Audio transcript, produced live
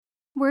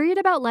Worried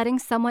about letting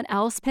someone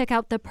else pick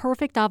out the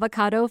perfect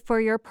avocado for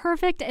your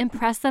perfect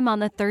impress them on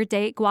the third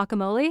date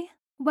guacamole?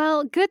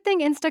 Well, good thing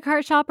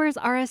Instacart shoppers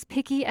are as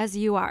picky as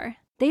you are.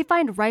 They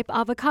find ripe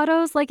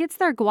avocados like it's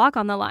their guac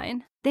on the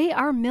line. They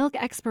are milk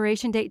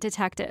expiration date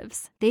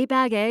detectives. They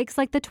bag eggs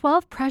like the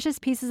 12 precious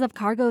pieces of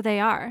cargo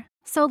they are.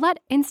 So let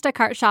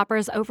Instacart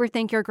shoppers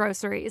overthink your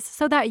groceries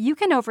so that you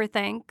can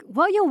overthink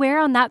what you'll wear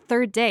on that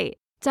third date.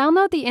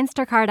 Download the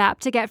Instacart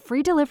app to get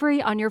free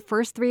delivery on your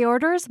first 3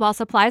 orders while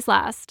supplies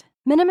last.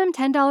 Minimum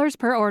 $10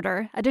 per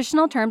order.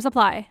 Additional terms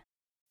apply.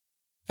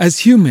 As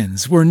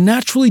humans, we're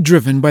naturally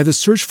driven by the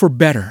search for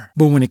better.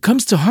 But when it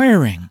comes to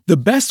hiring, the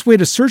best way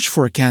to search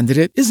for a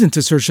candidate isn't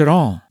to search at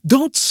all.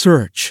 Don't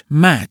search,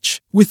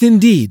 match with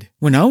Indeed.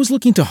 When I was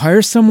looking to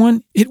hire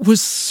someone, it was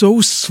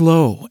so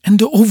slow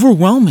and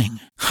overwhelming.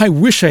 I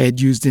wish I had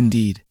used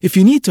Indeed. If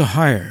you need to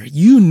hire,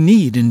 you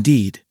need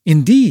Indeed.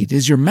 Indeed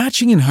is your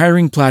matching and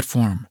hiring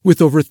platform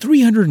with over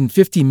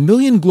 350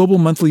 million global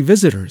monthly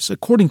visitors,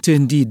 according to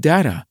Indeed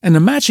data, and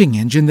a matching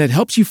engine that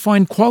helps you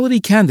find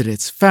quality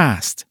candidates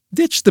fast.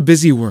 Ditch the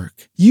busy work.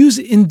 Use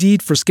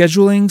Indeed for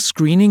scheduling,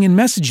 screening, and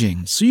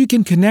messaging so you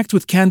can connect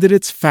with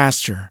candidates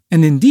faster.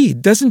 And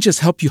Indeed doesn't just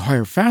help you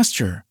hire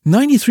faster.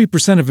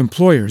 93% of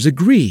employers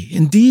agree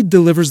Indeed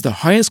delivers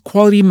the highest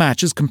quality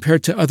matches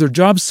compared to other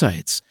job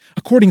sites,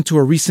 according to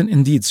a recent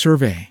Indeed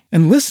survey.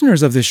 And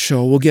listeners of this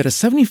show will get a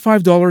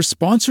 $75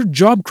 sponsored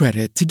job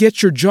credit to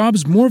get your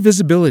jobs more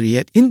visibility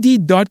at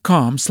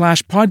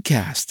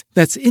Indeed.com/podcast.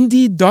 That's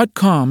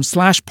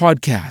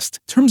Indeed.com/podcast.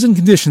 Terms and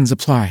conditions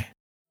apply.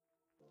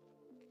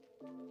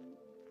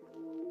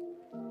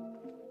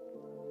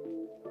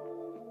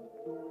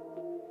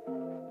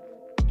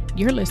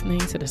 You're listening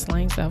to the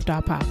Slaying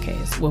Self-Doubt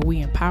podcast, where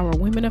we empower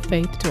women of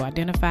faith to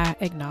identify,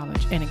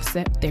 acknowledge, and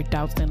accept their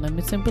doubts and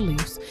limits and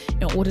beliefs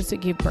in order to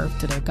give birth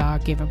to their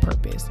God-given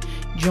purpose.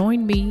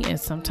 Join me and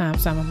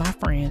sometimes some of my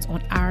friends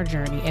on our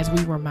journey as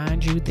we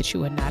remind you that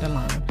you are not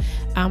alone.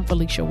 I'm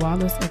Felicia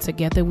Wallace, and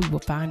together we will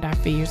find our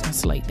fears and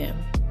slay them.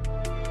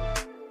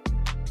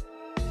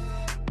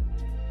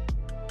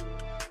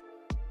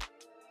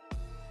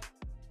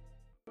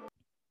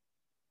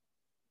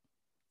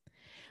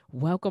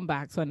 Welcome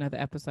back to another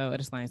episode of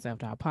the Slaying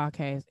Self-Doubt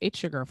podcast.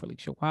 It's your girl,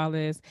 Felicia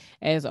Wallace.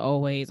 As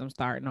always, I'm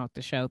starting off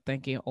the show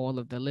thanking all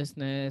of the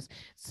listeners.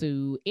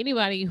 To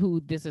anybody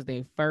who this is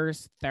their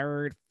first,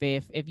 third,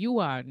 fifth, if you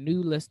are a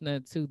new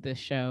listener to the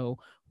show,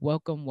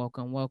 welcome,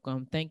 welcome,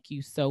 welcome. Thank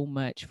you so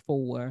much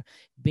for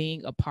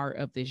being a part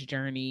of this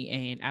journey.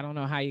 And I don't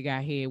know how you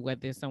got here,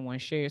 whether someone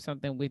shared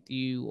something with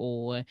you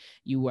or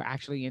you were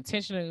actually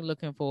intentionally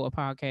looking for a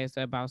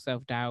podcast about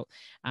self-doubt,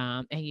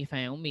 and you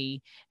found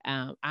me.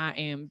 I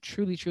am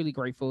truly, truly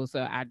grateful.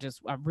 So I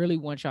really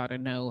want y'all to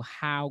know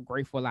how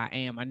grateful I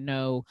am. I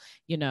know,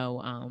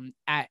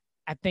 I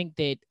think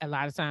that a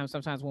lot of times,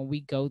 sometimes when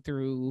we go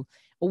through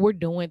or we're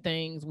doing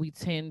things, we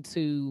tend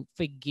to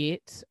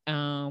forget,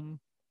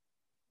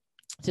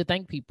 to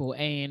thank people.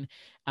 And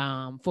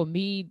for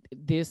me,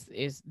 this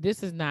is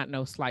not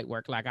no slight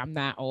work. Like, I'm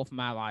not off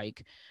my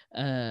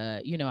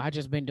I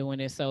just been doing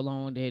this so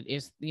long that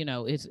it's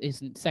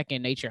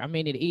second nature. I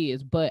mean, it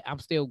is, but I'm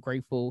still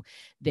grateful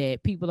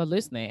that people are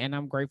listening, and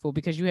I'm grateful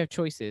because you have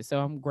choices.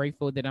 So I'm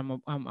grateful that I'm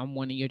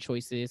one of your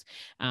choices.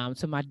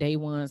 To my day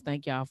ones,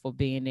 thank y'all for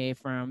being there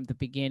from the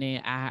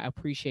beginning. I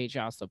appreciate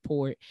y'all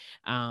support.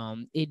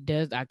 It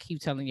does. I keep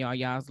telling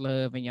y'all's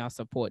love and y'all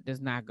support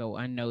does not go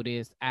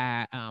unnoticed.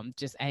 I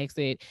just ask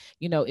that,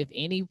 if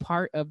any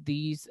part of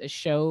these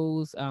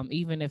shows,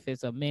 even if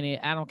it's a minute,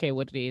 I don't care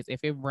what it is,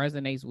 if it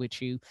resonates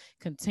with you,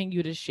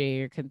 continue to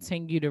share,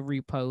 continue to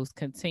repost,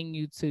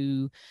 continue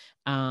to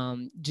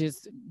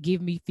just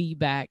give me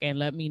feedback and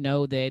let me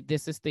know that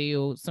this is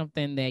still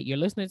something that you're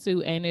listening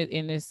to, and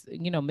it's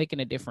making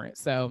a difference.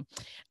 So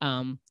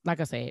like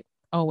I said,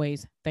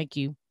 always thank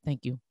you.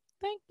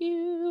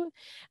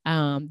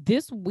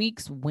 This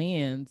week's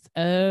wins.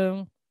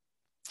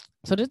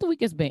 So this week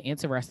has been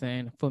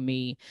interesting for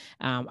me.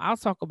 I'll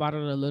talk about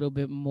it a little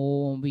bit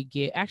more when we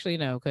get, actually,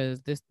 no,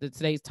 because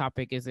today's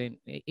topic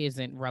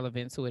isn't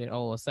relevant to it at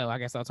all. So I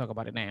guess I'll talk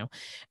about it now.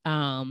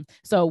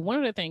 So one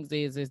of the things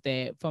is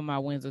that for my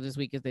wins of this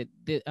week is that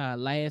this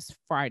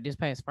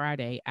past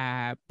Friday,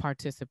 I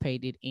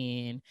participated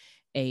in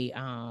a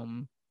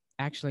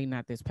actually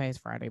not this past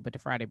Friday, but the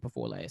Friday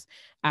before last,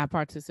 I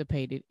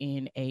participated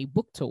in a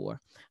book tour.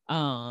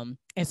 And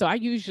so I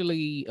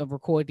usually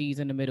record these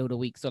in the middle of the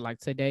week. So like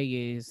today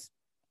is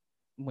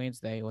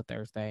Wednesday or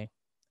Thursday.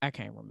 I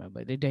can't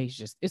remember. The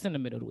day's it's in the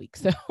middle of the week.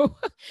 So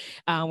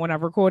when I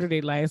recorded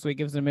it last week,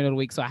 it was in the middle of the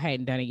week. So I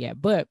hadn't done it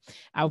yet, but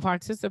I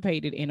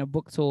participated in a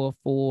book tour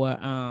for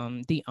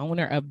the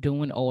owner of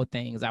Doing All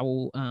Things. I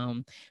will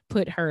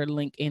put her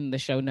link in the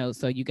show notes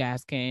so you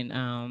guys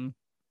can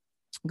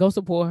go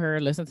support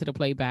her, listen to the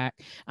playback.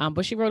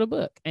 But she wrote a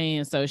book.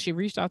 And so she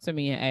reached out to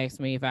me and asked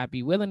me if I'd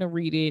be willing to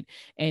read it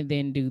and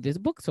then do this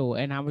book tour.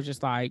 And I was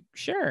just like,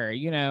 sure,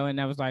 and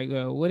I was like,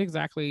 what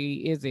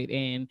exactly is it?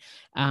 And,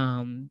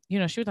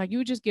 she was like, you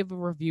would just give a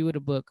review of the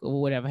book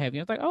or whatever have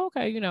you. I was like, oh,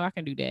 okay, I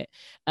can do that.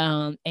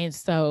 And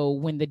so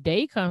when the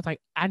day comes,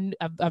 like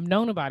I've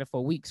known about it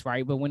for weeks,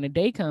 right? But when the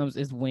day comes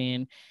is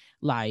when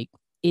like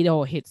it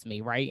all hits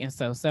me, right? And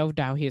so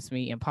self-doubt hits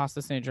me,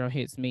 imposter syndrome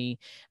hits me.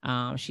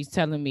 She's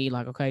telling me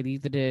like, okay,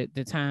 these are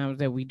the times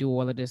that we do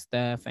all of this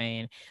stuff.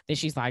 And then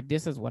she's like,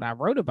 this is what I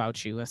wrote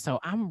about you. And so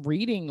I'm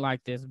reading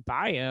like this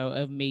bio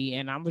of me,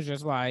 and I was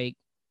just like,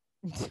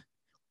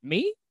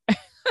 me?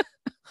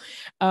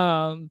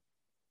 um,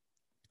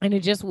 and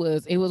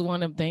it was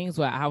one of them things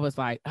where I was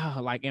like, oh,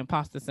 like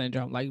imposter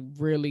syndrome, like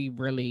really,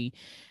 really,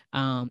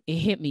 it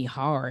hit me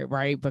hard,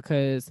 right?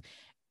 Because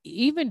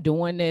even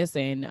doing this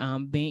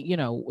and being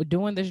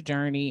doing this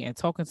journey and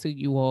talking to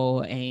you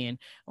all and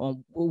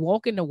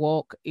walking the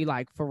walk,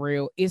 like for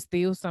real, it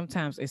still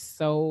sometimes is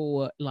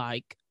so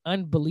like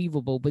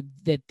unbelievable, but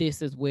that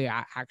this is where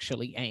I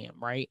actually am,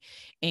 right?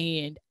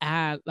 And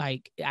I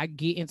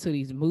get into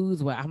these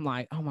moods where I'm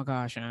like, oh my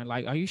gosh, Sean,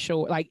 like, are you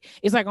sure? Like,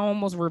 it's like I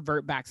almost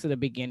revert back to the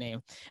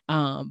beginning.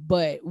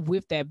 But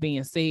with that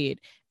being said,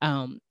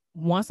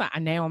 once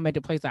now I'm at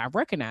the place that I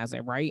recognize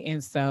it, right?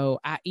 And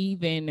so I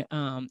even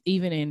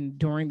in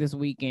during this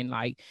weekend,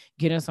 like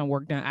getting some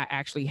work done, I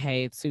actually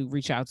had to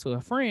reach out to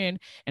a friend,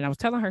 and I was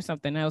telling her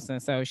something else.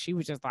 And so she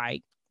was just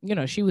like,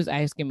 she was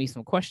asking me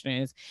some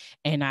questions,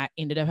 and I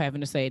ended up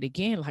having to say it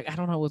again. Like, I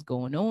don't know what's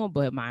going on,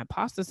 but my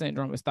imposter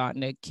syndrome is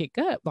starting to kick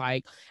up.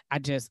 Like,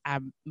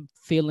 I'm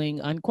feeling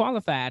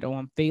unqualified, or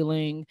I'm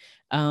feeling,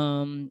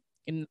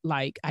 and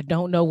like I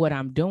don't know what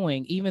I'm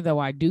doing, even though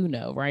I do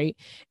know, right?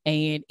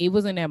 And it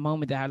was in that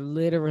moment that I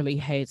literally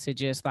had to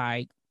just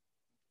like,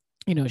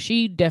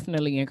 she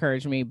definitely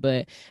encouraged me,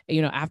 but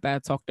after I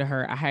talked to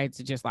her, I had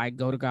to just like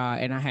go to God,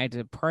 and I had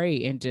to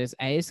pray and just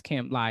ask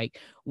him, like,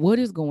 what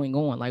is going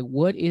on? Like,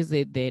 what is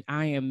it that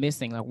I am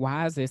missing? Like,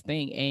 why is this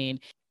thing? And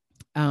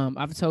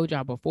I've told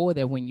y'all before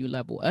that when you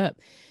level up,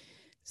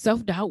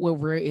 self-doubt will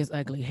rear its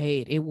ugly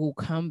head. It will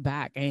come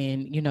back,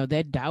 and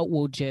that doubt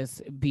will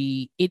just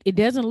be it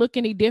doesn't look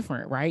any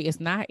different, right? It's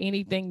not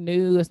anything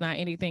new, it's not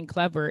anything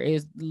clever.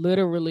 It's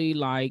literally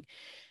like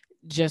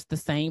just the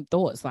same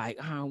thoughts, like,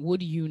 what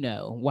do you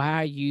know?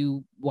 Why are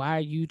you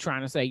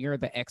trying to say you're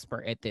the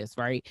expert at this,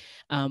 right?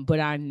 But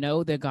I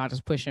know that God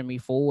is pushing me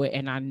forward,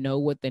 and I know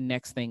what the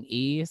next thing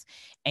is.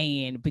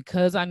 And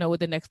because I know what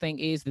the next thing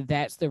is,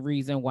 that's the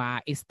reason why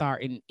it's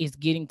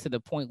getting to the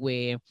point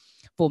where,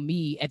 for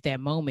me at that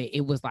moment,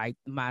 it was like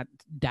my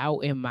doubt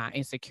and my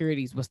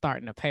insecurities were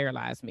starting to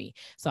paralyze me.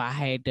 So I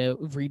had to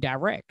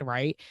redirect,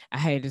 right? I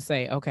had to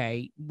say,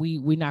 okay,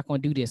 we're not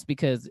going to do this,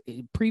 because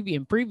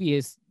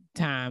previous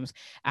times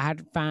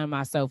I'd find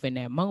myself in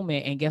that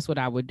moment, and guess what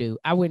I would do?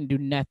 I wouldn't do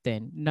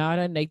nothing, not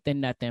a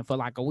Nathan, nothing for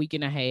like a week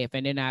and a half,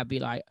 and then I'd be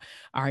like,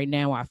 all right,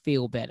 now I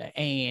feel better.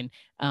 And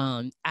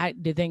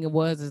the thing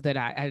is that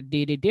I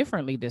did it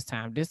differently this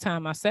time. This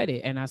time I said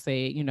it, and I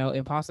said,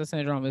 imposter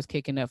syndrome is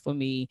kicking up for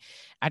me.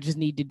 I just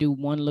need to do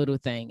one little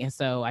thing. And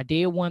so I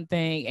did one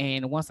thing,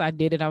 and once I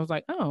did it, I was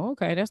like, oh,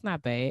 okay, that's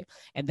not bad.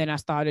 And then I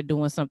started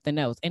doing something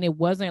else, and it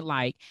wasn't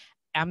like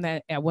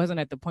I wasn't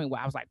at the point where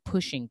I was like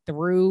pushing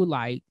through,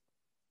 like,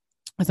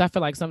 because I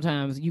feel like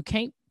sometimes you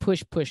can't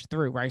push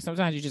through, right?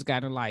 Sometimes you just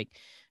gotta like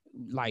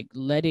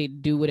let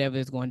it do whatever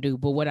it's going to do.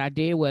 But what I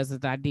did was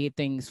I did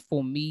things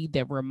for me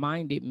that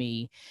reminded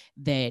me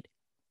that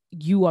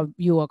you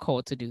are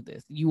called to do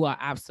this. You are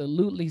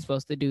absolutely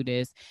supposed to do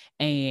this,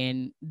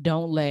 and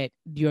don't let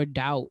your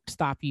doubt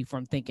stop you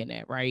from thinking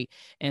that, right?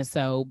 And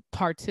so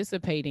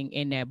participating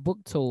in that book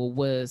tour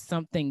was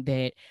something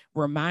that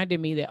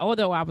reminded me that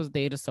although I was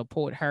there to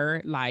support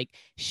her, like,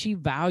 she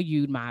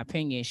valued my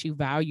opinion, she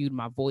valued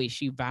my voice,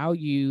 she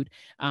valued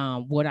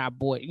what I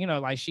bought.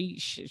 Like, she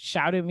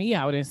shouted me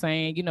out and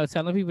saying,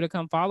 telling people to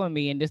come follow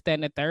me and this, that,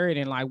 and the third,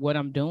 and like what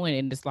I'm doing.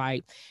 And it's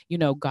like,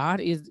 God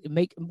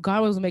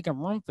was making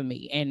room for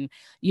me. And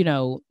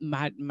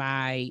my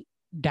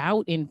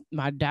doubt and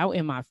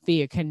my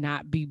fear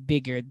cannot be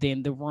bigger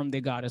than the room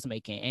that God is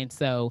making. And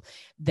so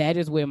that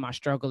is where my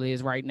struggle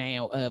is right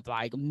now, of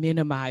like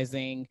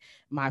minimizing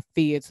my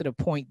fear to the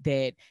point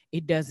that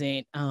it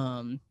doesn't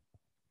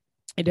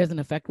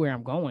affect where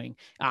I'm going.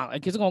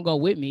 It's gonna go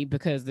with me,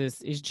 because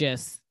this is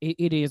just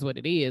it is what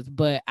it is.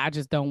 But I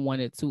just don't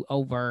want it to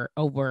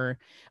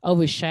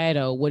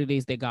overshadow what it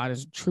is that God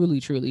is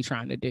truly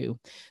trying to do.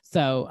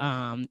 So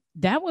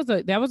that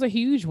was a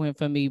huge win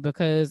for me,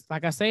 because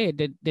like I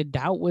said, the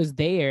doubt was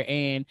there,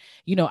 and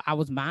I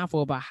was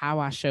mindful about how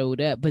I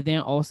showed up. But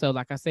then also,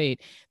 like I said,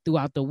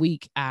 throughout the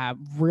week, I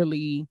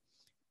really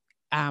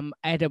I'm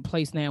at a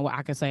place now where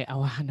I can say,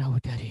 oh, I know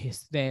what that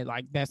is. That,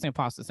 like, that's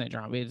imposter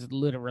syndrome. It's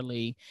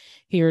literally,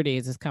 here it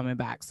is, it's coming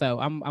back. So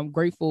I'm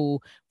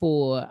grateful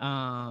for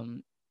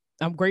I'm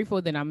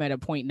grateful that I'm at a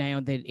point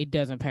now that it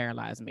doesn't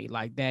paralyze me.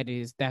 Like,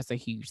 that's a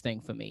huge thing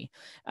for me.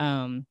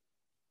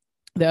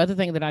 The other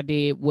thing that I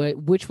did,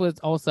 which was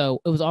also,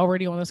 it was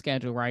already on the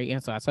schedule, right?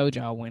 And so I told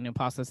y'all, when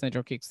Imposter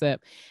Syndrome kicks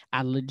up,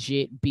 I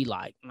legit be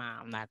like,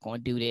 nah, I'm not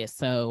going to do this.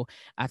 So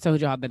I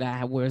told y'all that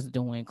I was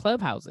doing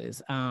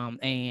clubhouses,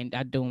 and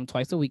I do them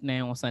twice a week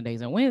now on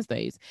Sundays and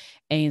Wednesdays.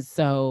 And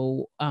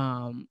so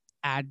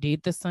I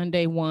did the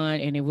Sunday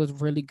one, and it was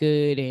really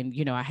good.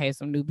 And I had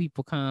some new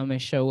people come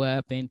and show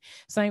up, and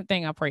same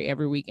thing, I pray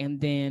every week. And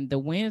then the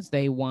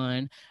Wednesday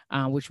one,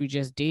 which we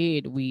just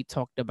did, we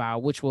talked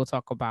about, which we'll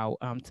talk about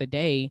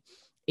today,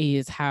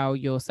 is how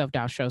your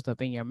self-doubt shows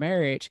up in your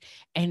marriage.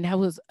 And that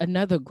was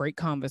another great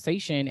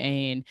conversation.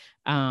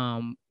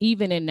 And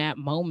even in that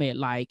moment,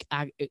 like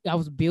I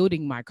was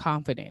building my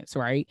confidence,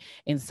 right?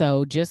 And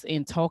so just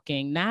in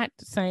talking, not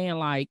saying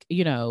like,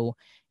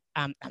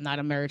 I'm not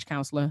a marriage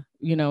counselor,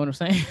 you know what I'm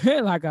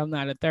saying? Like, I'm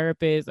not a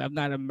therapist, I'm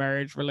not a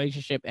marriage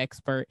relationship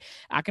expert.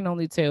 I can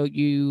only tell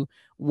you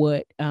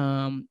what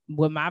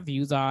my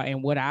views are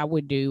and what I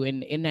would do,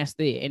 and that's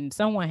it. And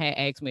someone had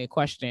asked me a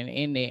question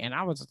in there, and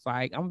I was just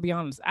like, I'm gonna be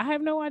honest, I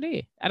have no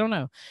idea. I don't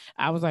know.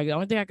 I was like, the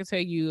only thing I can tell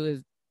you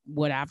is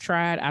what I've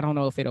tried. I don't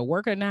know if it'll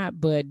work or not,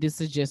 but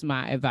this is just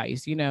my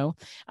advice.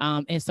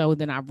 And so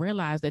then I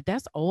realized that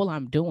that's all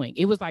I'm doing.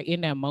 It was like in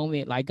that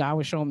moment, like God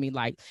was showing me,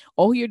 like,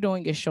 all you're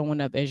doing is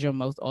showing up as your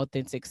most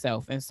authentic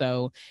self. And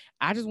so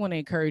I just want to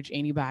encourage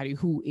anybody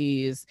who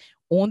is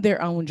on their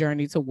own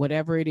journey to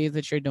whatever it is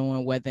that you're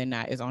doing, whether or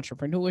not it's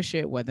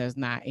entrepreneurship, whether it's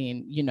not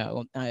in,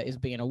 it's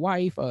being a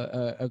wife,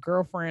 a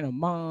girlfriend, a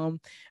mom,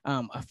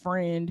 a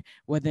friend,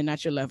 whether or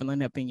not you're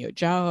leveling up in your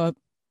job.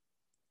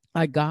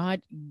 Like,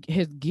 God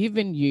has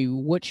given you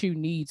what you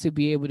need to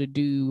be able to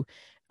do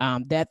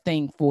that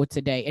thing for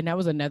today. And that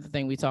was another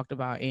thing we talked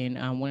about in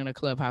one of the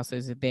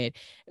clubhouses, is that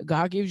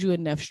God gives you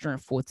enough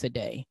strength for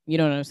today. You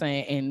know what I'm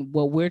saying? And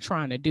what we're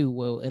trying to do,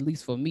 well, at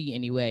least for me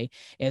anyway,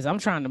 is I'm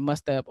trying to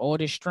muster up all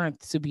this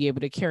strength to be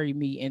able to carry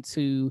me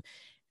into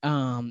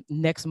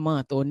next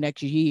month or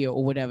next year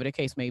or whatever the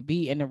case may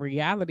be. And the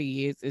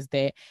reality is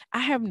that I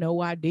have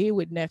no idea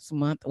what next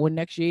month or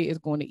next year is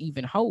going to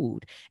even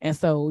hold. And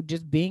so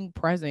just being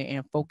present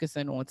and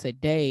focusing on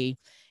today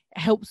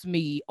helps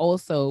me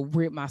also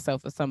rid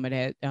myself of some of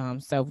that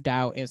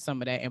self-doubt and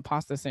some of that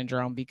imposter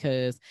syndrome,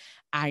 because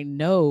I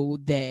know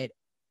that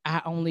I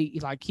only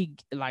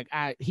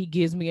he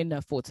gives me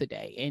enough for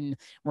today, and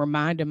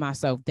reminding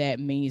myself that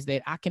means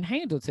that I can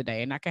handle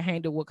today and I can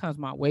handle what comes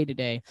my way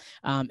today.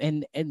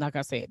 And like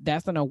I said,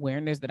 that's an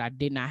awareness that I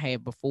did not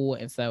have before,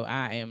 and so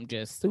I am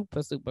just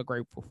super super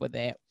grateful for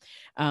that.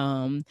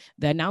 The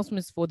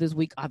announcements for this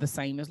week are the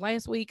same as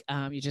last week.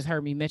 You just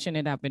heard me mention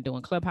it. I've been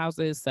doing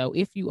clubhouses. So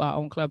if you are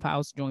on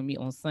Clubhouse, join me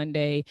on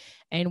Sunday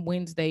and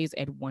Wednesdays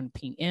at 1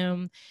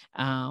 p.m.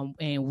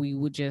 And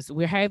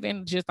we're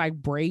having just like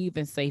brave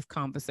and safe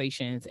conversations.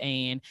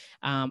 And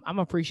I'm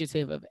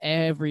appreciative of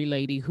every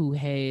lady who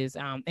has,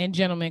 and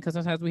gentlemen, because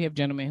sometimes we have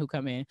gentlemen who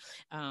come in.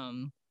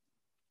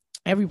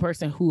 Every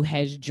person who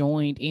has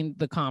joined in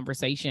the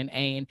conversation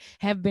and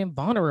have been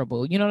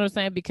vulnerable, you know what I'm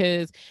saying?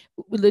 Because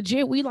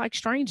legit, we like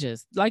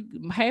strangers. Like,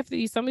 some of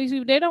these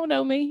people, they don't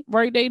know me,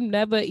 right? They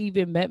never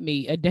even met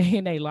me a day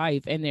in their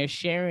life, and they're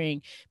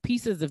sharing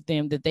pieces of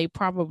them that they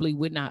probably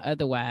would not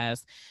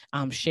otherwise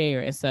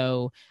share. And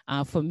so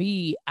for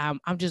me,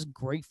 I'm just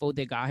grateful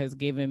that God has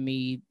given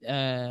me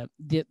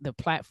the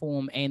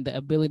platform and the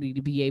ability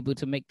to be able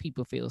to make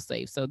people feel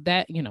safe. So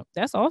that,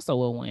 that's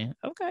also a win.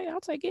 Okay, I'll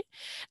take it.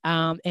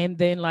 And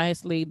then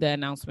lastly, the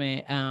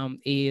announcement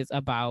is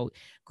about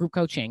group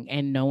coaching,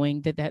 and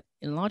knowing that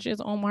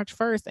launches on March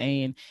 1st.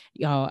 And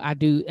y'all, I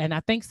do, and I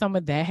think some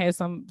of that has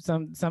some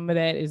of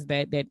that is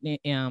that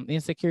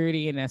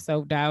insecurity and that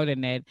self-doubt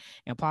and that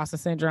imposter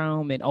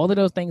syndrome, and all of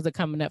those things are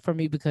coming up for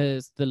me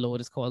because the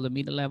Lord is calling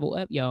me to level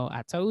up, y'all.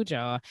 I told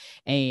y'all.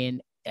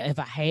 And if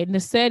I hadn't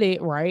have said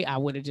it right, I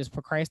would have just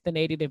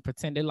procrastinated and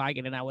pretended like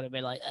it, and I would have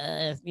been like,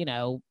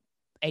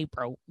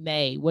 April,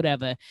 May,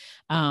 whatever.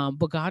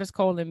 But God is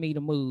calling me to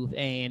move,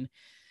 and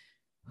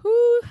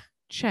who,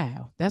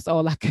 child. That's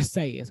all I can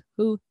say is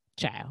who,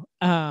 child.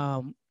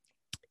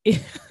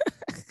 It,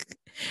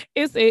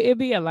 it'd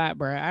be a lot,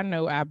 bro. I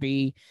know I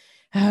be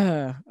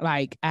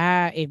like,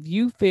 if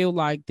you feel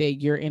like that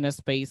you're in a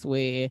space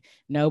where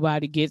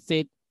nobody gets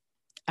it,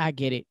 I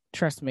get it.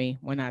 Trust me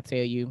when I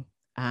tell you,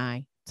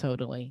 I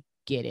totally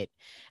get it.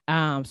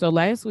 So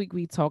last week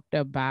we talked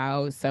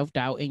about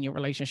self-doubt in your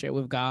relationship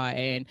with God,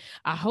 and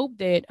I hope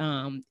that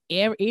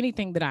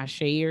anything that I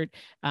shared,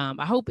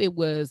 I hope it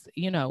was,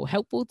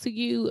 helpful to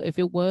you. If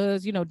it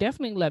was,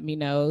 definitely let me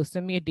know.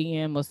 Send me a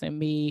DM or send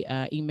me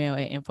email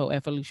at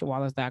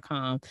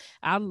info@FeliciaWallace.com.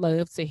 I'd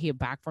love to hear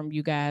back from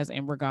you guys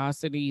in regards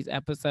to these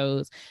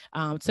episodes,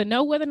 to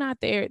know whether or not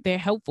they're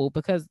helpful,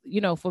 because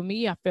for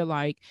me, I feel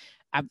like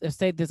I've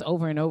said this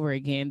over and over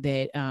again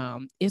that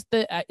it's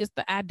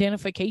the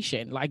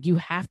identification. Like you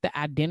have to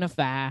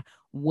identify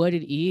what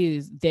it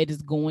is that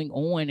is going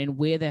on and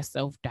where that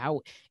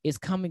self-doubt is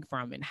coming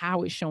from and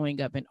how it's showing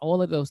up and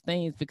all of those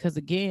things. Because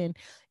again,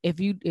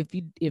 if you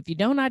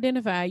don't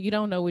identify, you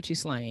don't know what you're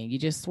slaying. You're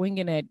just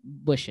swinging at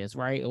bushes,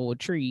 right? Or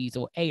trees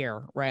or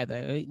air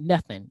rather.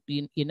 Nothing.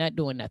 You're not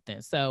doing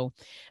nothing. So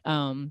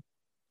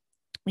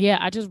yeah,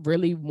 I just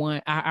really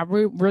want,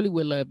 really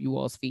would love you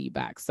all's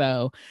feedback.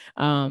 So,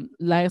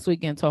 last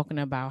weekend talking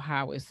about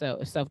how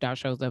self doubt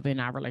shows up in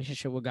our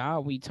relationship with God,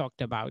 we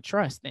talked about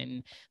trust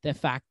and the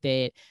fact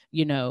that,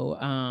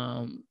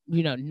 knowing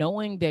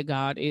that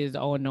God is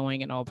all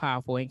knowing and all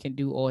powerful and can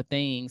do all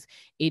things,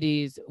 it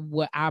is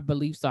what our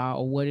beliefs are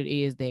or what it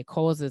is that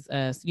causes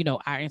us,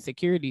 our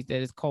insecurities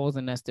that is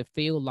causing us to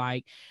feel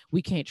like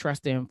we can't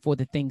trust Him for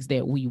the things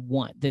that we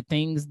want, the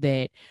things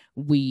that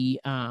we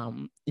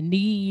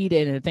need,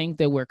 and the things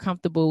that we're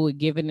comfortable with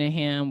giving to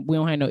Him. We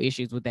don't have no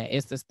issues with that.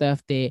 It's the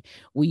stuff that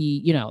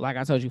we, like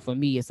I told you, for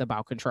me, it's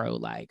about control.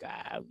 Like,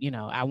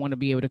 I want to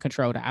be able to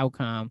control the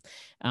outcome.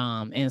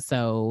 And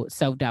so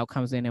self-doubt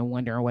comes in and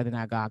wondering whether or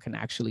not God can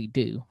actually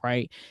do,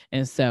 right?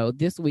 And so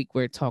this week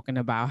we're talking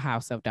about how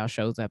self-doubt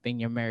shows up in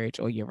your marriage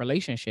or your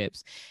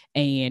relationships.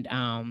 And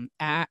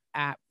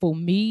for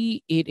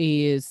me,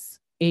 it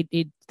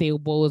still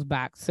boils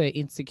back to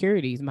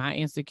insecurities, my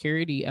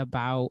insecurity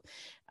about,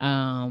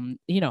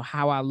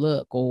 how I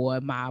look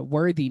or my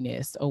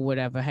worthiness or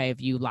whatever have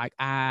you. Like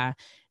I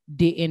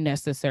didn't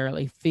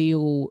necessarily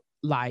feel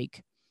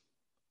like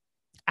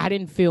I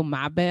didn't feel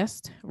my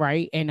best,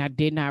 right? And I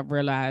did not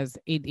realize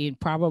it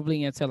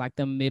probably until like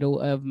the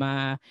middle of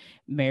my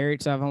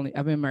marriage. I've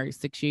been married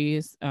 6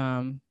 years.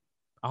 I'm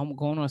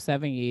going on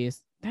 7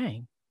 years.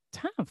 Dang,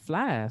 time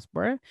flies,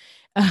 bruh.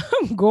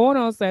 I'm going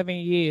on 7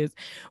 years.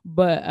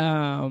 But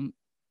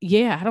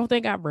yeah, I don't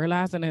think I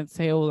realized it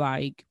until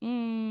like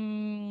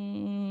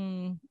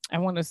I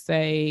want to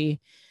say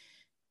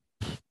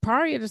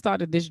probably at the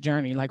start of this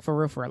journey, like for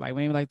real, like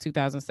maybe like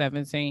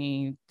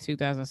 2017,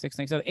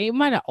 2016. So it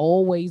might have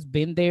always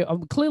been there.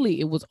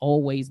 Clearly it was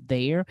always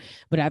there.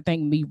 But I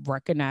think me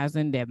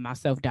recognizing that my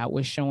self-doubt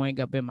was showing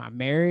up in my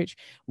marriage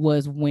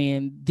was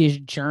when this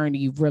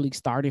journey really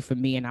started for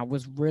me. And I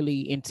was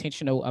really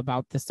intentional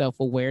about the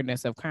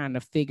self-awareness of kind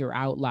of figure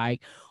out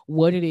like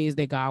what it is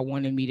that God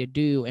wanted me to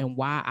do and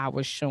why I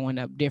was showing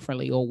up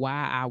differently or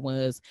why I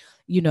was,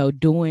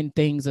 doing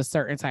things a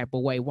certain type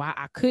of way, why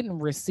I couldn't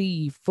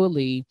receive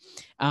fully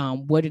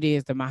what it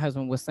is that my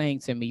husband was saying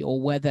to me, or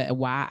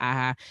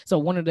so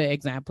one of the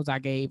examples I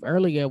gave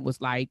earlier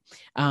was like,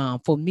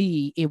 for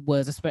me, it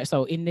was especially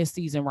so in this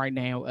season right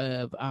now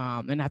of,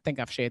 and I think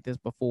I've shared this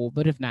before,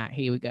 but if not,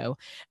 here we go.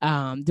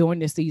 During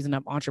this season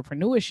of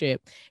entrepreneurship,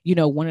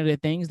 one of the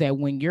things that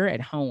when you're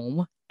at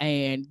home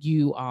and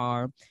you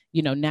are,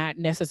 not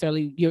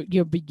necessarily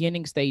your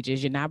beginning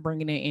stages, you're not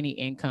bringing in any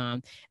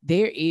income,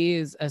 there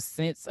is a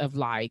sense of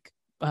like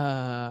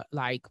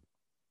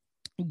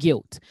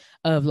guilt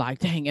of like,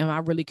 dang, am I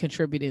really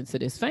contributing to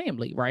this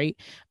family, right?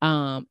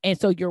 And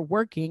so you're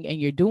working and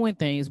you're doing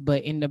things,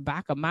 but in the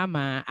back of my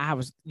mind, I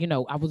was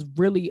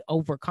really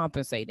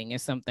overcompensating in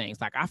some things.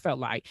 Like I felt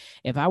like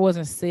if I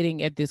wasn't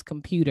sitting at this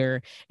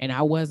computer and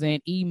I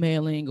wasn't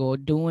emailing or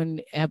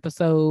doing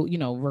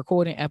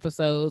recording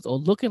episodes or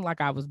looking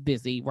like I was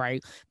busy,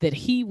 right, that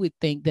he would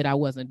think that I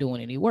wasn't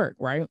doing any work,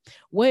 right?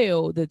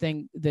 Well,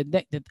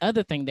 the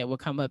other thing that would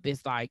come up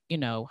is like,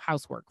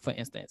 housework, for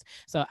instance.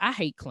 So I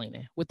hate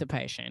cleaning with the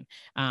passion.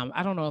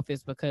 I don't know if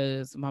it's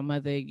because my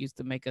mother used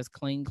to make us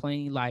clean.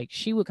 Like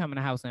she would come in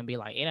the house and be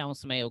like, it don't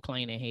smell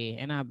clean in here.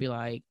 And I'd be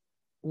like,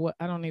 what?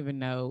 I don't even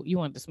know. You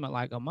want it to smell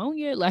like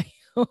ammonia? Like,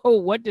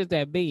 what does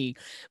that mean?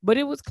 But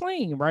it was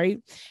clean, right?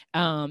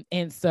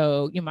 And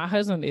so, my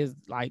husband is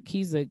like,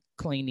 he's a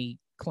clean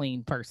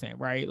person,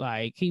 right?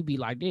 Like he'd be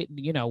like,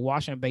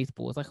 washing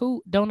baseballs. Like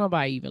who? Don't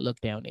nobody even look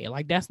down there.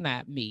 Like that's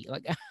not me.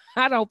 Like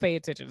I don't pay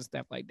attention to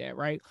stuff like that,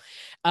 right?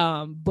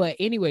 But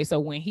anyway,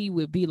 so when he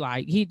would be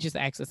like, he just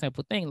asks a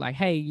simple thing like,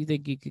 hey, you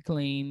think you could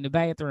clean the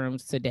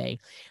bathrooms today?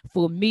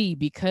 For me,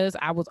 because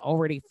I was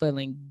already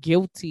feeling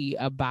guilty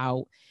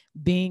about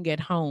being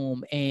at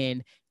home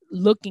and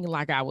looking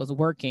like I was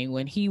working,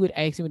 when he would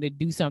ask me to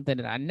do something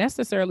that I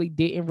necessarily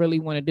didn't really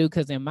want to do,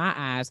 because in my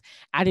eyes,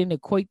 I didn't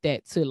equate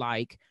that to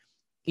like,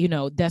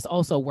 that's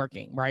also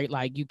working, right?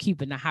 Like you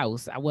keeping the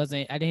house. I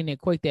didn't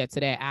equate that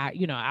to that.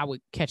 I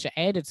would catch an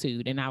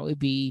attitude and I would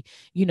be,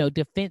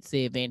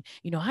 defensive and,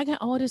 I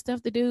got all this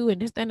stuff to do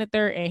and this, that, and the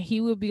third. And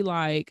he would be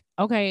like,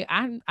 okay,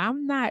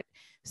 I'm not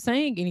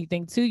saying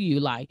anything to you.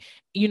 Like,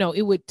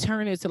 it would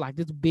turn into like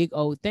this big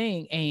old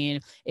thing.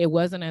 And it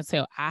wasn't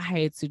until I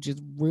had to just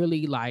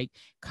really like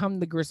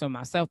come to grips with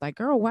myself, like,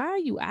 girl, why are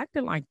you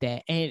acting like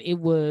that? And it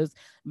was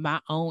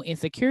my own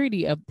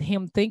insecurity of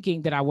him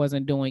thinking that I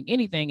wasn't doing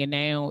anything. And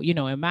now,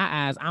 in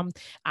my eyes,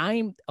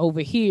 I'm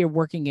over here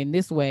working in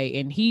this way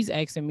and he's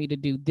asking me to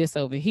do this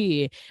over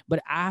here.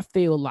 But I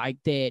feel like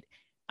that,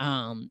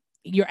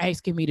 you're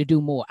asking me to do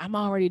more. I'm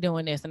already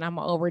doing this and I'm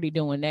already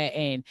doing that.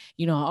 And,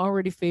 I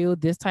already feel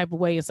this type of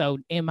way. And so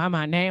in my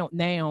mind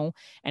now,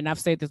 and I've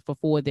said this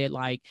before that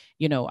like,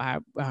 I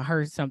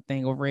heard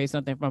something or read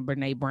something from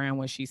Brene Brown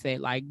when she said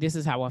like, this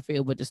is how I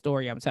feel, but the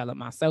story I'm telling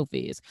myself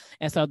is.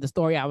 And so the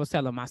story I was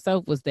telling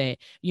myself was that,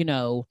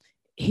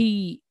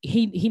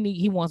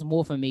 he wants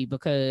more from me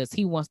because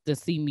he wants to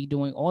see me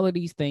doing all of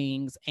these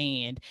things,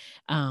 and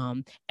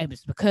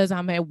it's because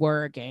I'm at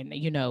work, and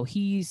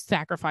he's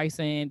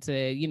sacrificing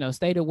to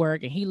stay to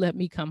work, and he let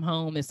me come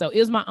home, and so it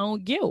was my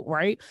own guilt,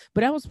 right?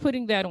 But I was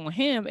putting that on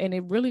him, and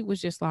it really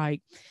was just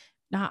like,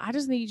 nah, I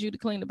just need you to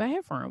clean the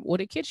bathroom or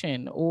the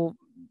kitchen or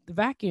the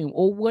vacuum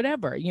or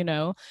whatever,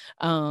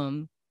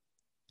 and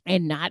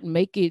not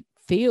make it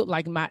feel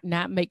like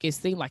not make it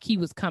seem like he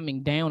was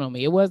coming down on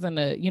me. It wasn't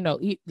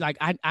like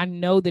I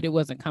know that it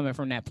wasn't coming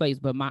from that place,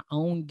 but my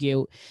own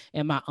guilt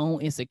and my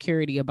own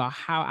insecurity about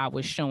how I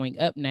was showing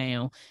up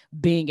now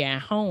being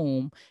at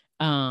home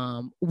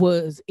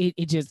was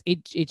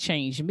it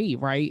changed me,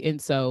 right?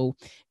 And so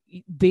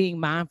being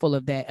mindful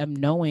of that, of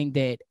knowing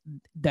that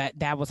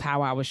was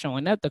how I was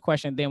showing up. The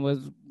question then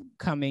was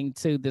coming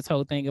to this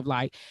whole thing of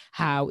like,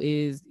 how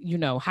is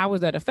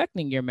that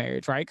affecting your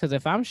marriage, right? Because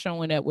if I'm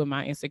showing up with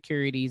my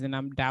insecurities and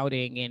I'm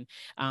doubting, and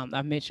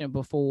I mentioned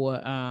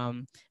before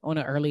on an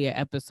earlier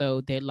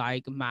episode that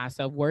like my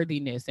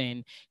self-worthiness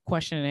and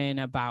questioning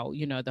about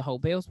the whole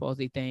Bell's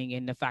palsy thing,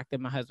 and the fact that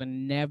my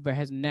husband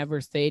has never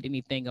said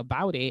anything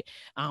about it,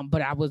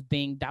 but I was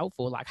being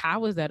doubtful, like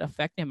how is that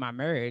affecting my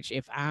marriage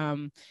if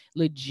I'm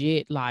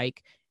legit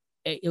like,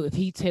 if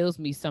he tells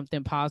me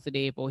something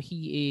positive or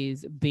he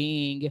is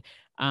being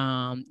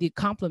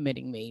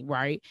complimenting me,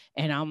 right,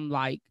 and I'm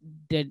like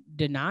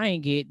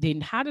denying it, then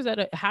how does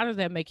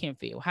that make him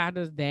feel? How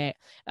does that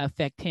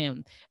affect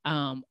him?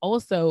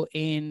 Also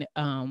in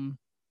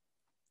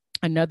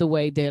another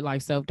way that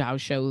like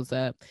self-doubt shows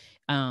up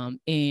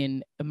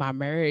in my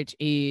marriage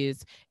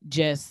is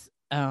just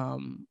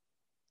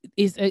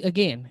is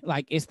again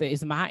like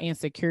it's my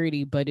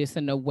insecurity, but it's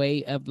in a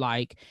way of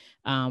like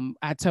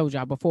I told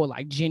y'all before,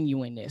 like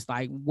genuineness,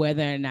 like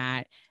whether or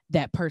not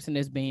that person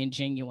is being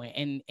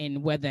genuine,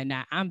 and whether or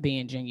not I'm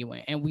being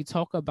genuine. And we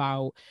talk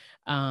about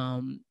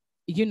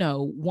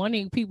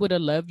wanting people to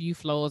love you,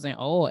 flaws and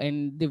all.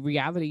 And the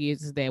reality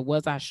is that,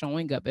 was I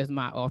showing up as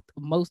my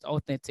most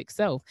authentic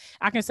self?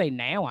 I can say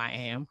now I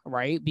am,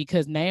 right?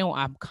 Because now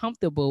I'm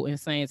comfortable in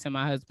saying to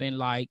my husband,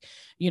 like,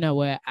 you know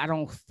what, I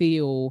don't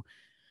feel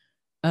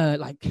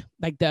like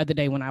the other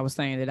day when I was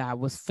saying that I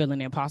was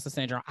feeling imposter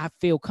syndrome, I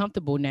feel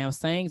comfortable now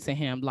saying to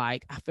him,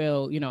 like, I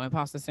feel,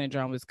 imposter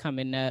syndrome is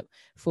coming up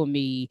for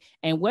me.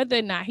 And whether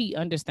or not he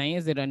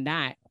understands it or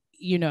not,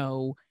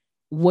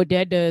 what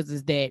that does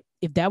is that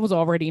if that was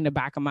already in the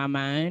back of my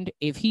mind,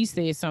 if he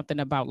says something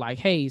about like,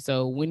 hey,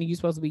 so when are you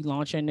supposed to be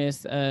launching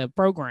this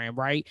program,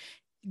 right?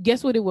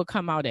 Guess what it would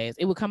come out as?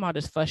 It would come out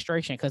as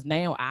frustration, because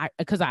now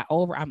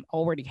I'm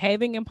already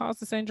having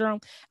imposter syndrome.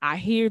 I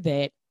hear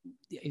that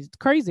it's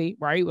crazy,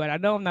 right? But I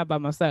know I'm not by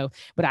myself.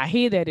 But I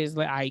hear that is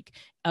like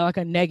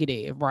a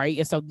negative, right?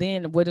 And so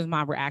then what is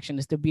my reaction?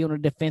 Is to be on the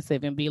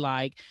defensive and be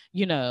like,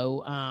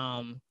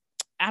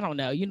 I don't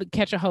know,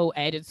 catch a whole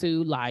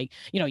attitude, like,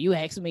 you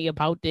asked me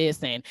about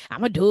this and I'm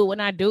gonna do it when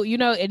I do,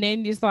 and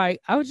then it's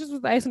like, I was just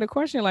asking the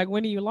question, like,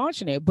 when are you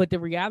launching it? But the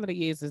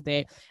reality is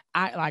that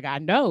I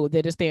know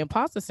that it's the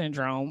imposter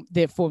syndrome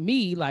that for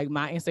me, like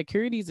my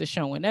insecurities are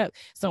showing up.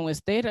 So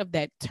instead of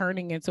that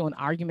turning into an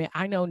argument,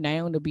 I know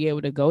now to be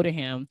able to go to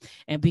him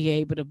and be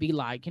able to be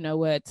like, you know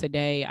what,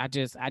 today I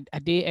did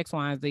X,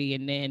 Y, and Z,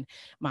 and then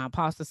my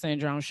imposter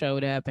syndrome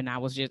showed up, and I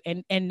was just,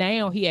 and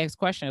now he asks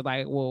questions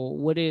like, well,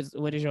 what is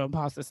your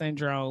imposter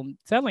syndrome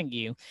telling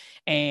you?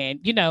 And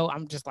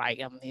I'm just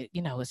like,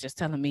 it's just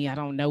telling me I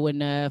don't know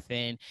enough,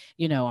 and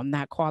I'm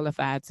not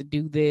qualified to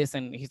do this.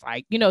 And he's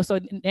like, so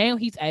now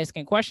he's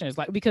asking questions,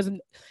 like, because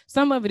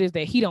some of it is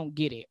that he don't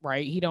get it,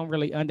 right? He don't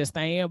really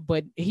understand,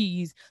 but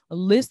he's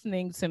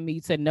listening to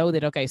me to know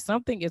that, okay,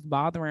 something is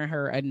bothering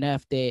her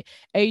enough that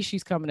A,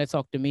 she's coming to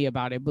talk to me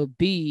about it, but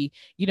B,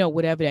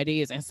 whatever that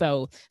is. And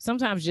so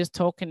sometimes just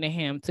talking to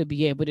him to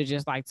be able to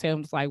just like tell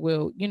him, it's like,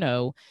 well,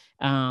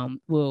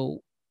 well,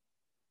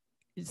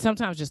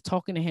 sometimes just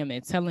talking to him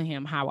and telling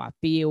him how I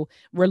feel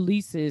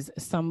releases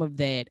some of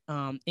that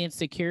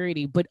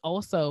insecurity, but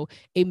also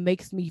it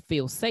makes me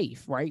feel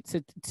safe, right?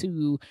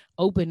 To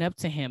open up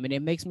to him, and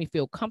it makes me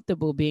feel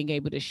comfortable being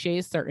able to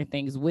share certain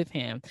things with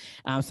him.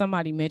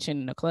 Somebody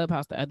mentioned in the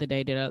clubhouse the other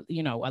day that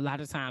a lot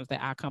of times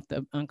that our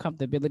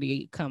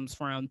uncomfortability comes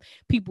from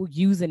people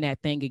using that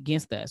thing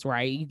against us,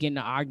 right? You get in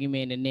an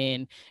argument, and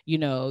then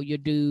your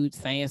dude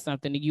saying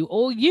something to you,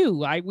 or you,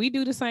 like, we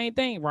do the same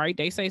thing, right?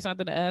 They say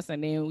something to us,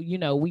 and then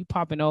we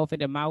popping off at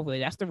the mouth.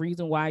 That's the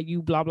reason why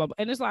you blah blah blah.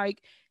 And it's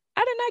like,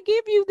 I did not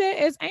give you that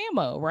as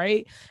ammo,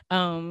 right?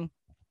 And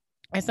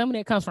some of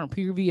that comes from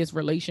previous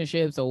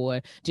relationships,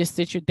 or just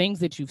things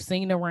that you've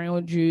seen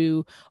around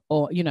you,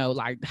 or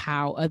like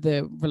how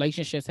other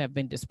relationships have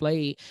been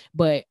displayed.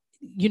 But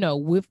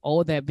with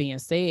all that being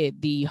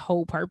said, the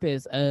whole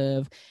purpose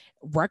of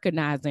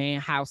recognizing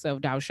how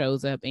self-doubt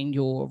shows up in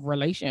your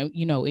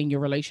in your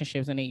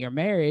relationships and in your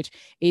marriage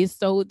is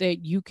so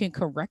that you can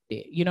correct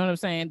it. You know what I'm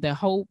saying? The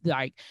whole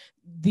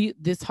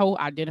this whole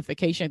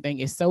identification thing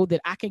is so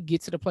that I can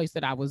get to the place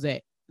that I was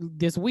at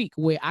this week,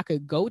 where I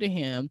could go to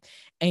him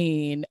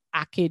and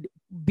I could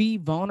be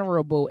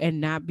vulnerable and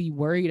not be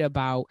worried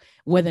about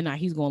whether or not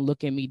he's going to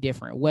look at me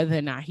different, whether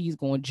or not he's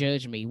going to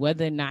judge me,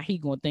 whether or not he's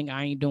going to think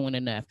I ain't doing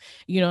enough.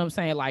 You know what I'm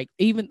saying? Like,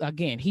 even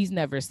again, he's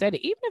never said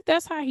it. Even if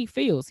that's how he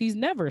feels, he's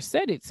never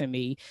said it to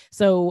me.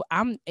 So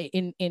I'm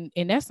in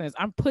essence,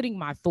 I'm putting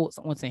my thoughts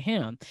onto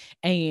him.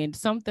 And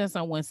something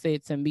someone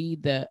said to me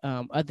the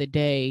other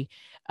day,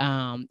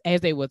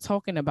 as they were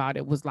talking about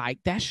it, was like,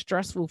 that's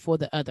stressful for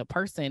the other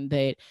person,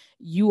 that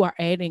you are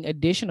adding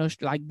additional,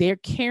 like they're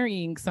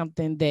carrying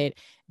something that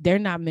they're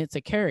not meant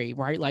to carry,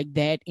 right? Like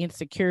that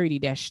insecurity,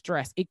 that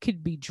stress, it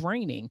could be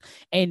draining.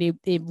 And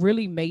it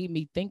really made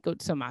me think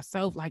to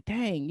myself, like,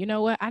 dang, you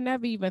know what? I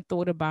never even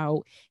thought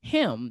about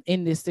him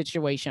in this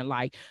situation.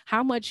 Like,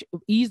 how much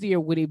easier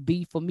would it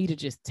be for me to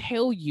just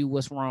tell you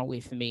what's wrong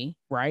with me,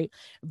 right?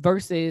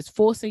 Versus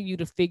forcing you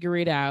to figure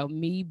it out,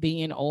 me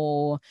being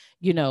all,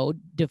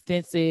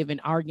 defensive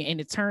and arguing, and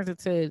it turns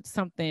into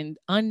something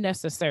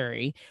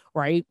unnecessary,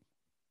 right?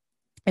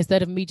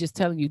 Instead of me just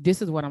telling you,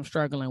 this is what I'm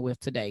struggling with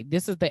today.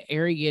 This is the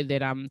area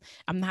that I'm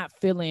not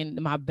feeling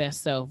my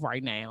best self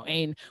right now.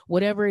 And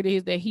whatever it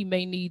is that he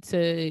may need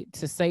to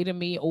say to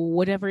me, or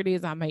whatever it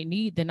is I may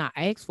need, then I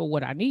ask for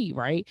what I need,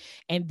 right?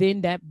 And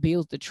then that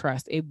builds the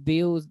trust. It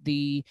builds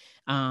the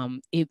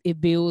it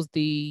builds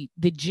the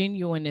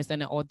genuineness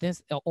and the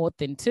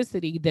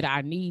authenticity that I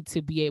need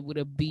to be able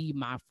to be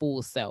my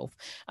full self.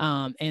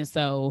 And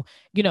so,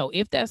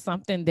 if that's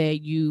something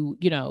that you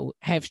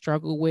have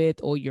struggled with,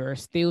 or you're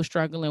still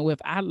struggling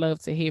with, I'd love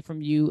to hear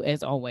from you,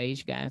 as always,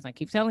 you guys. I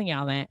keep telling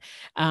y'all that,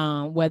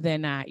 whether or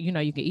not, you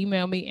can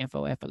email me,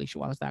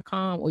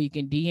 info@FeliciaWallace.com, or you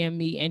can DM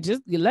me and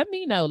just let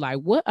me know, like,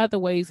 what other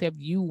ways have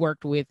you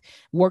worked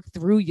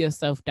through your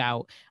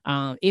self-doubt?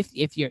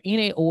 If you're in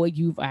it, or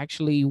you've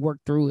actually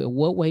worked through it,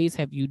 what ways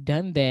have you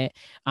done that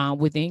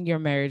within your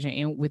marriage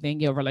and within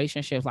your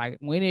relationships? Like,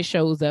 when it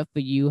shows up for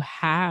you,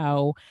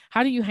 how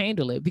do you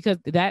handle it? Because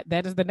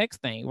that is the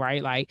next thing,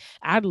 right? Like,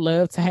 I'd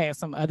love to have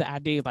some other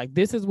ideas. Like,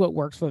 this is what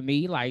works for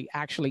me, like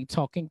actually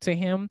talking to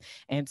him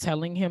and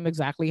telling him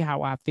exactly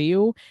how I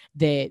feel.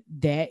 That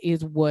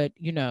is what,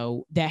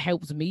 that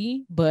helps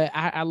me. But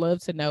I love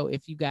to know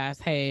if you guys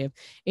have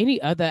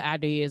any other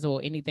ideas,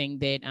 or anything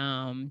that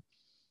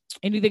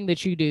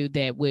you do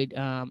that would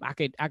I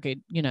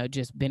could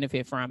just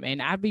benefit from.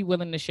 And I'd be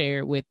willing to share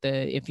it with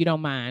if you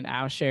don't mind,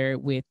 I'll share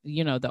it with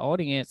the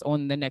audience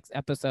on the next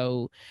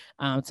episode,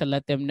 to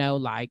let them know,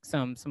 like,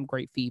 some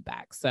great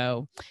feedback.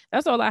 So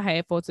that's all I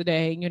have for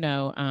today.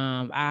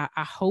 I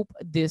hope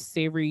this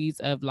series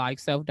of, like,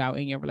 self-doubt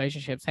in your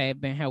relationships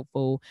have been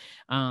helpful.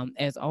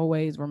 As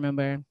always,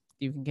 remember,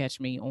 you can catch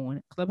me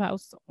on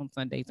Clubhouse on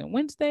Sundays and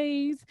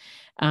Wednesdays.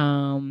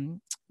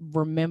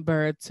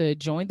 Remember to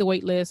join the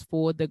wait list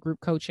for the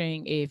group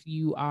coaching if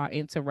you are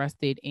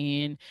interested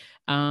in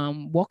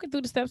walking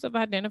through the steps of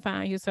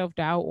identifying your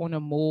self-doubt on a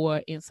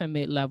more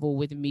intimate level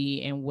with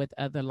me and with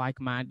other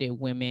like-minded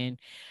women.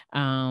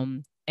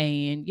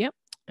 And yep,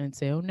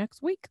 until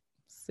next week,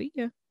 see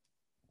ya.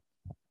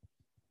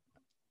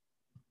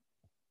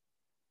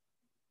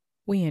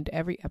 We end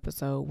every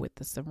episode with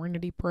the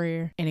serenity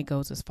prayer, and it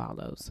goes as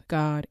follows.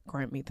 God,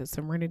 grant me the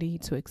serenity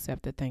to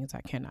accept the things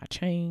I cannot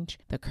change,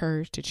 the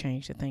courage to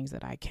change the things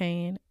that I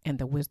can, and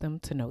the wisdom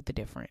to know the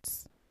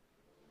difference.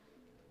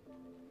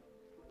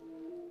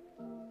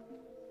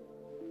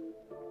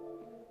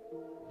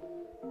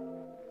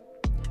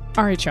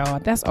 All right, y'all,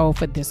 that's all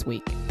for this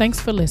week. Thanks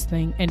for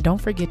listening, and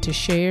don't forget to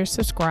share,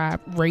 subscribe,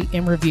 rate,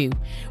 and review.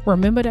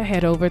 Remember to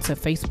head over to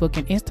Facebook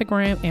and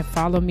Instagram and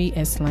follow me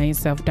at Slaying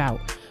Self-Doubt.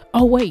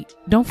 Oh, wait,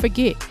 don't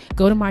forget,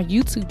 go to my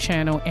YouTube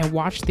channel and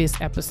watch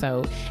this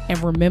episode, and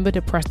remember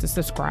to press the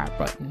subscribe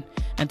button.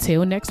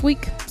 Until next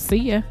week, see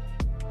ya.